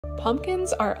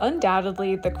Pumpkins are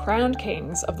undoubtedly the crowned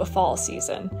kings of the fall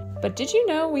season, but did you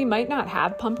know we might not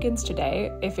have pumpkins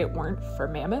today if it weren't for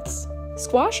mammoths?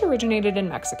 Squash originated in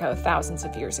Mexico thousands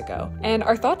of years ago, and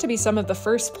are thought to be some of the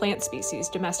first plant species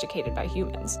domesticated by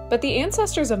humans. But the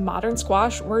ancestors of modern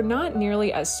squash were not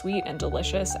nearly as sweet and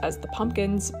delicious as the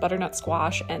pumpkins, butternut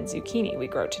squash, and zucchini we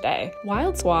grow today.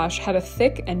 Wild squash had a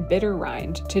thick and bitter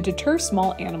rind to deter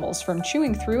small animals from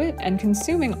chewing through it and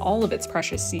consuming all of its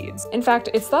precious seeds. In fact,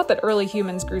 it's thought that early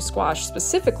humans grew squash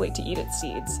specifically to eat its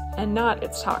seeds, and not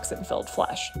its toxin-filled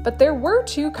flesh. But there were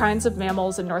two kinds of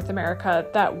mammals in North America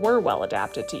that were well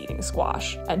adapted to eating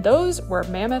squash, and those were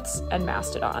mammoths and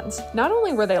mastodons. Not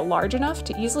only were they large enough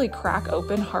to easily crack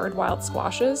open hard wild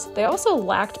squashes, they also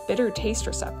lacked bitter taste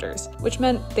receptors, which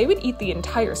meant they would eat the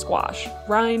entire squash,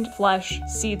 rind, flesh,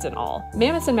 seeds and all.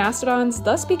 Mammoths and mastodons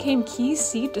thus became key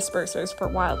seed dispersers for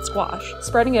wild squash,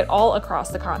 spreading it all across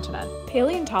the continent.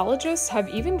 Paleontologists have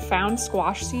even found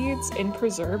squash seeds in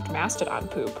preserved mastodon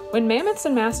poop. When mammoths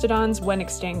and mastodons went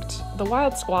extinct, the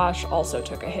wild squash also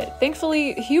took a hit.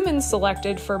 Thankfully, humans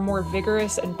selected for more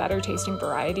vigorous and better tasting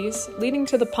varieties, leading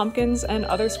to the pumpkins and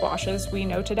other squashes we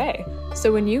know today.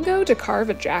 So when you go to carve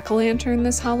a jack-o'-lantern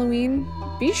this Halloween,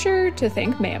 be sure to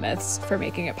thank mammoths for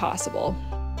making it possible.